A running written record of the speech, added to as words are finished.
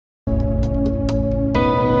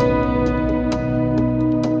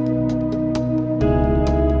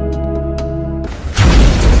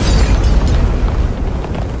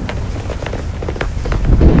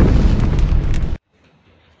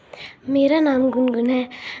मेरा नाम गुनगुन है।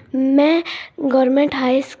 मैं गवर्नमेंट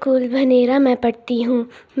हाई स्कूल भनेरा में पढ़ती हूँ।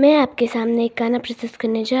 मैं आपके सामने एक गाना प्रस्तुत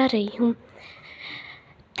करने जा रही हूँ।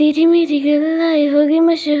 तेरी मेरी गल्लाएं होगी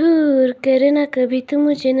मशहूर, करना कभी तू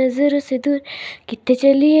मुझे नज़रों से दूर। कित्थे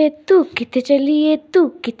चलिए तू, कित्थे चलिए तू,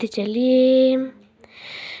 कित्थे चलिए।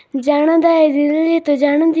 जानदा है दिल ये तो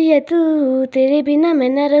जान दिया तू, तेरे बिना मैं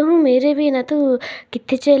ना रहूं मेरे बिना तू।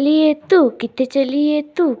 कित्थे चलिए तू, कित्थे चलिए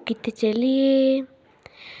तू, कित्थे चलिए।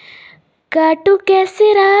 काटू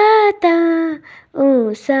कैसे राता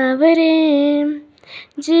ओ सांवरे,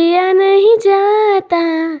 जिया नहीं जाता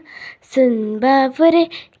सुन बावरे।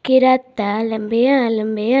 कि राता लंबिया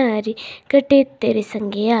लंबिया रे, कटे तेरे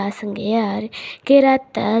संगिया संगिया रे। कि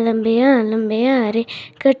राता लंबिया लंबिया रे,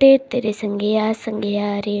 कटे तेरे संगिया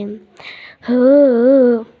संगिया रे। हो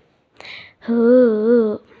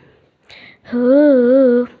हो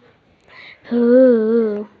हो हो।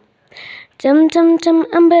 चम चम चम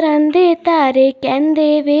अंबरांदे तारे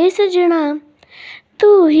कहंदे वे सजना,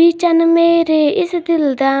 तू ही चन मेरे इस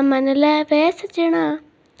दिल दा मन लैवै सजना।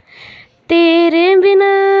 तेरे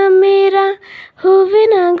बिना मेरा होवे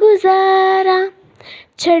ना गुजारा,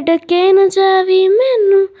 छड़ के न जावी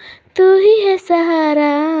मैनू तू ही है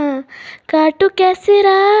सहारा। काटू कैसे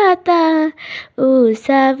राता ओ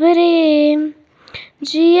सावरे,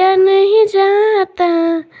 जिया नहीं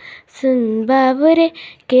जाता सुन बावरे।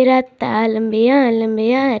 कि राता लंबिया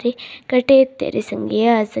लंबिया रे, कटे तेरे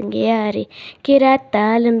संगिया संगिया रे। कि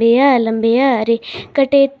राता लंबिया लंबिया रे,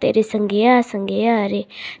 कटे तेरे संगिया संगिया रे।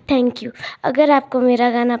 Thank you. अगर आपको मेरा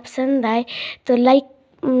गाना पसंद आए तो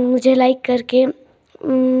मुझे लाइक करके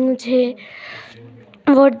मुझे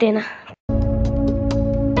वोट देना।